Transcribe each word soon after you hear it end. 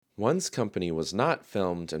One's company was not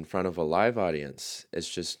filmed in front of a live audience. It's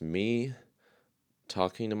just me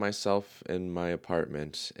talking to myself in my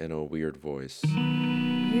apartment in a weird voice.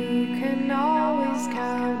 You can always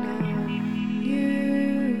count on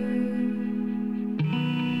you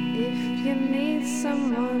if you need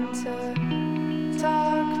someone to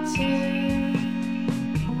talk to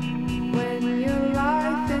when your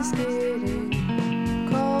life is getting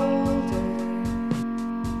colder.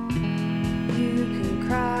 You can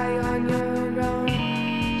cry on your own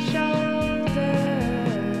shoulder.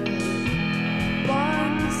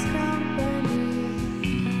 One's company,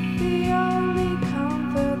 the only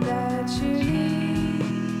comfort that you need.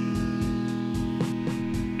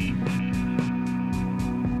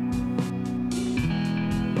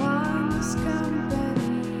 One's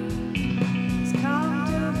company, as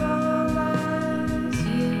comfortable as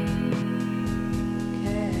you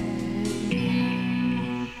can.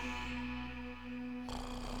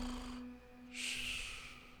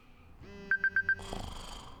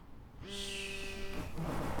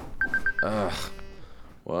 Ugh.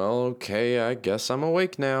 Well, okay, I guess I'm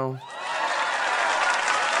awake now.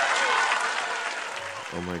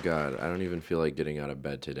 Oh my god, I don't even feel like getting out of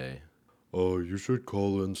bed today. Oh, you should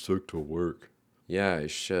call in sick to work. Yeah, I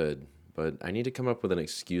should, but I need to come up with an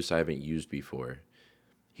excuse I haven't used before.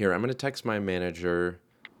 Here, I'm gonna text my manager.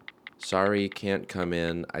 Sorry, can't come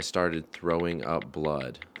in. I started throwing up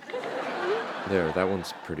blood. There, that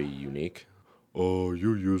one's pretty unique. Oh,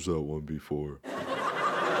 you used that one before.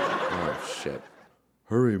 Oh, shit.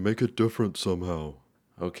 Hurry, make it different somehow.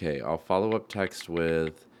 Okay, I'll follow up text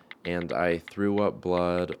with, and I threw up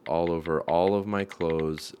blood all over all of my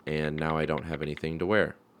clothes, and now I don't have anything to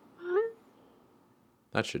wear.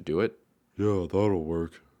 That should do it. Yeah, that'll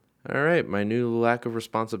work. All right, my new lack of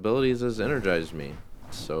responsibilities has energized me,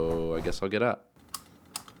 so I guess I'll get up.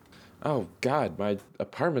 Oh, God, my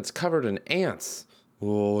apartment's covered in ants.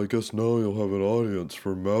 Well, I guess now you'll have an audience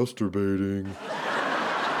for masturbating.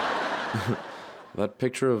 That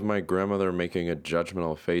picture of my grandmother making a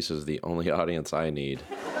judgmental face is the only audience I need.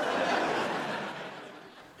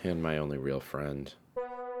 And my only real friend.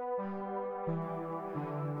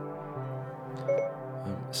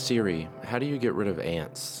 Siri, how do you get rid of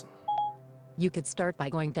ants? You could start by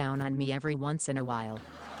going down on me every once in a while.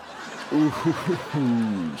 Ooh,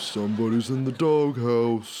 somebody's in the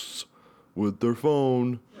doghouse with their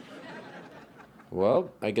phone.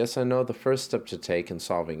 Well, I guess I know the first step to take in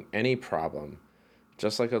solving any problem.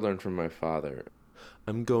 Just like I learned from my father.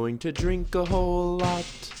 I'm going to drink a whole lot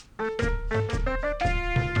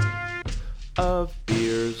of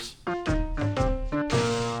beers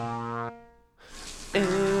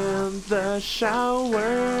in the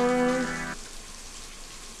shower.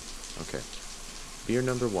 Okay. Beer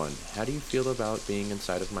number 1. How do you feel about being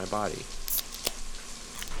inside of my body?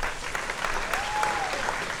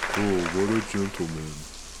 Oh, what a gentleman.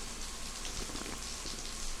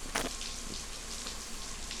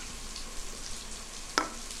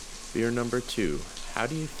 Beer number 2. How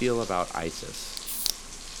do you feel about ISIS?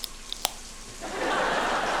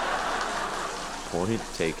 Point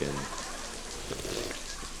taken.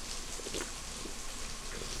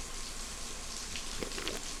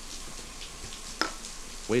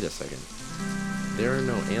 Wait a second. There are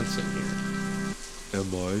no ants in here.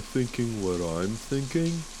 Am I thinking what I'm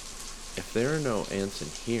thinking? If there are no ants in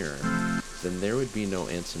here, then there would be no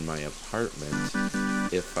ants in my apartment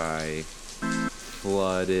if I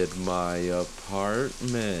flooded my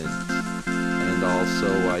apartment. And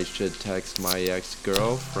also I should text my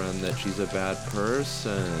ex-girlfriend that she's a bad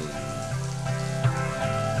person.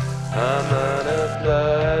 I'm gonna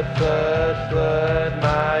flood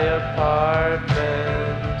my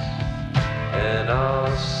apartment. And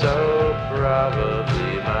also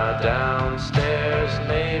probably my downstairs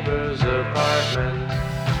neighbor's apartment.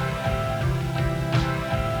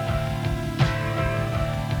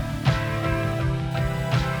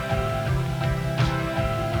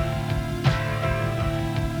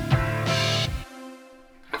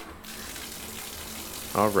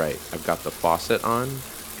 Alright, I've got the faucet on,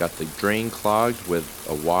 got the drain clogged with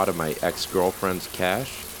a wad of my ex-girlfriend's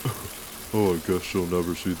cash. Oh, I guess she'll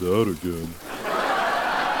never see that again.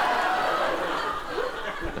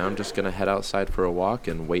 Now I'm just gonna head outside for a walk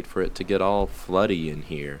and wait for it to get all floody in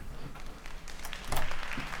here.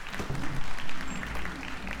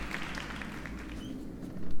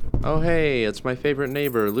 Oh hey, it's my favorite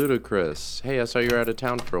neighbor, Ludacris. Hey, I saw you were out of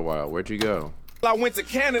town for a while. Where'd you go? I went to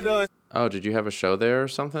Canada. Oh, did you have a show there or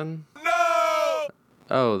something? No!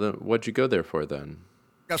 Oh, then what'd you go there for then?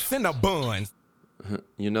 A Cinnabon.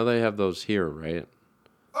 You know they have those here, right?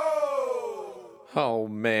 Oh! Oh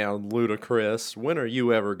man, Ludacris, when are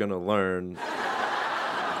you ever gonna learn?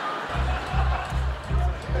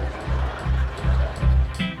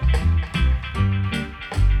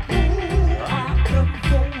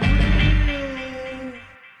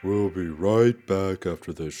 We'll be right back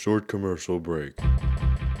after this short commercial break.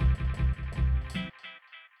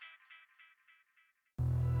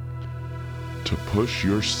 To push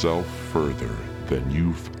yourself further than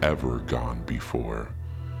you've ever gone before.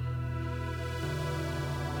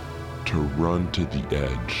 To run to the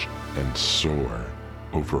edge and soar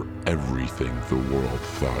over everything the world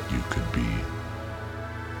thought you could be.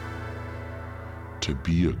 To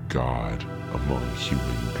be a god among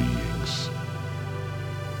human beings.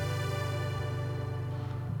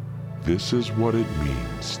 This is what it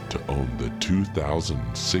means to own the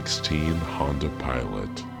 2016 Honda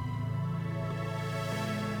Pilot.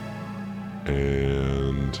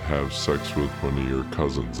 And have sex with one of your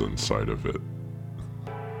cousins inside of it.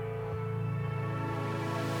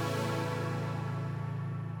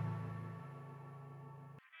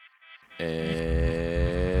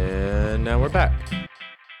 And now we're back.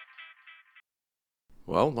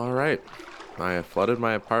 Well, alright. I flooded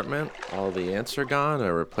my apartment, all the ants are gone, I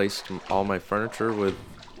replaced all my furniture with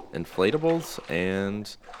inflatables,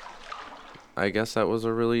 and I guess that was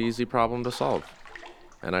a really easy problem to solve.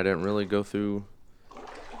 And I didn't really go through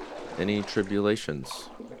any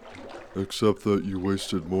tribulations. Except that you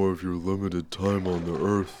wasted more of your limited time on the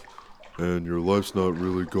Earth, and your life's not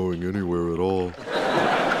really going anywhere at all.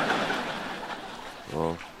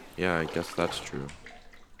 Well, yeah, I guess that's true.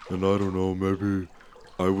 And I don't know, maybe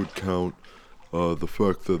I would count the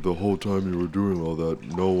fact that the whole time you were doing all that,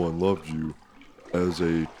 no one loved you as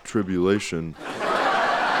a tribulation.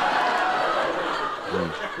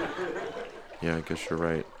 Yeah, I guess you're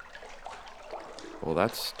right. Well,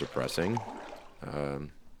 that's depressing.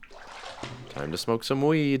 Time to smoke some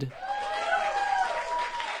weed.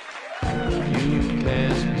 You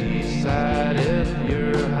can't be sad if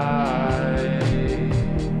you're high.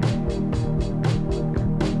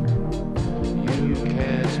 You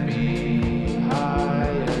can't be high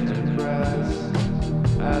and depressed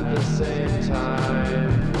at the same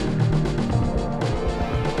time.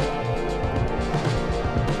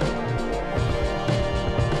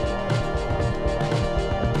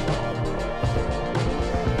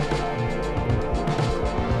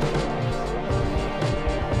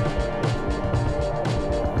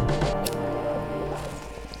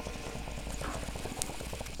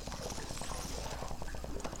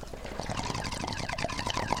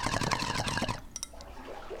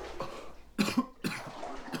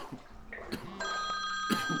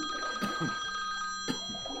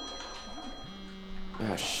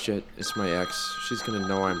 Ah, shit, it's my ex. She's gonna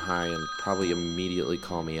know I'm high and probably immediately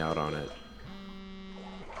call me out on it.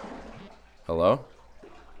 Hello?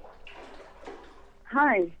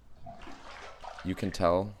 Hi. You can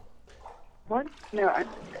tell? What? No, I'm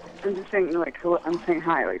just saying, like, hello. I'm saying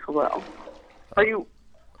hi, like, hello. Are you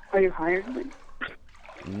high or something?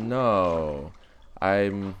 No. I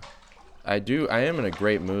am in a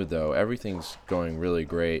great mood though. Everything's going really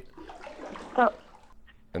great. Oh,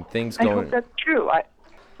 And things I going hope that's true.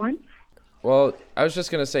 What? Well, I was just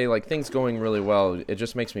gonna say, like, things going really well, it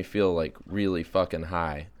just makes me feel like really fucking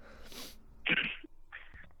high.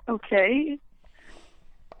 Okay.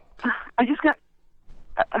 I just got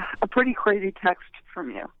a pretty crazy text from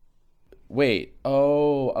you. Wait,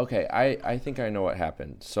 oh, okay, I think I know what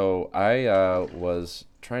happened. So I was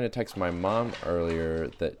trying to text my mom earlier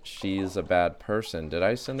that she's a bad person. Did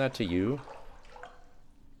I send that to you?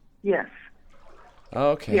 Yes.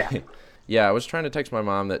 Okay. Yeah. Yeah, I was trying to text my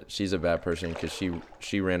mom that she's a bad person because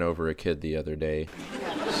she ran over a kid the other day.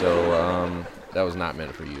 So that was not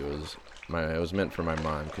meant for you. It was meant for my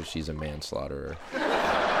mom because she's a manslaughterer.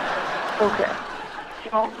 Okay.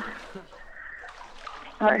 Well,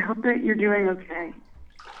 I hope that you're doing okay.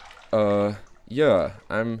 Yeah,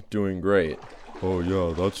 I'm doing great. Oh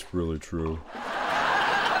yeah, that's really true.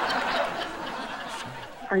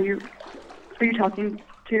 Are you talking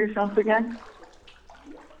to yourself again?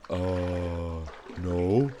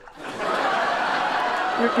 No.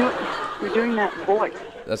 You're doing that voice.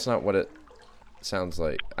 That's not what it sounds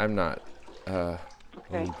like. I'm not. Okay.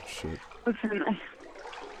 Oh shit. Listen,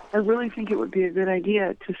 I really think it would be a good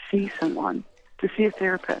idea to see someone, to see a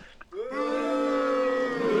therapist.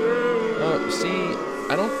 See,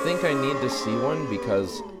 I don't think I need to see one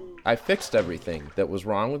because I fixed everything that was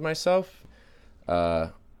wrong with myself.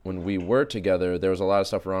 When we were together, there was a lot of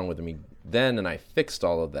stuff wrong with me then, and I fixed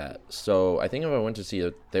all of that. So I think if I went to see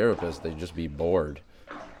a therapist, they'd just be bored.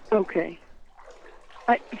 Okay.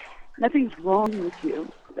 Nothing's wrong with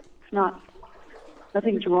you. It's not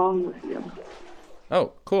Nothing's wrong with you.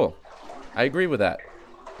 Oh, cool. I agree with that.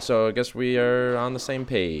 So I guess we are on the same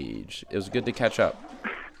page. It was good to catch up.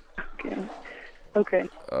 Okay. Okay.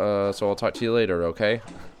 So I'll talk to you later, okay?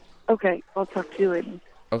 Okay. I'll talk to you later.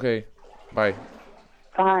 Okay. Bye.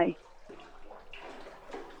 Bye.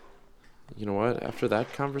 You know what? After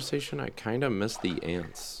that conversation, I kind of miss the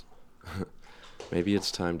ants. Maybe it's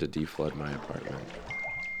time to deflood my apartment.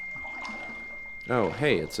 Oh,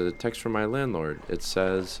 hey, it's a text from my landlord. It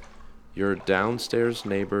says, "Your downstairs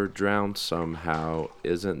neighbor drowned somehow.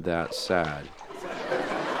 Isn't that sad?"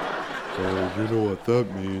 You know what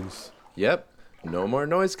that means. Yep. No more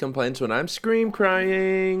noise complaints when I'm scream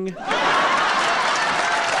crying.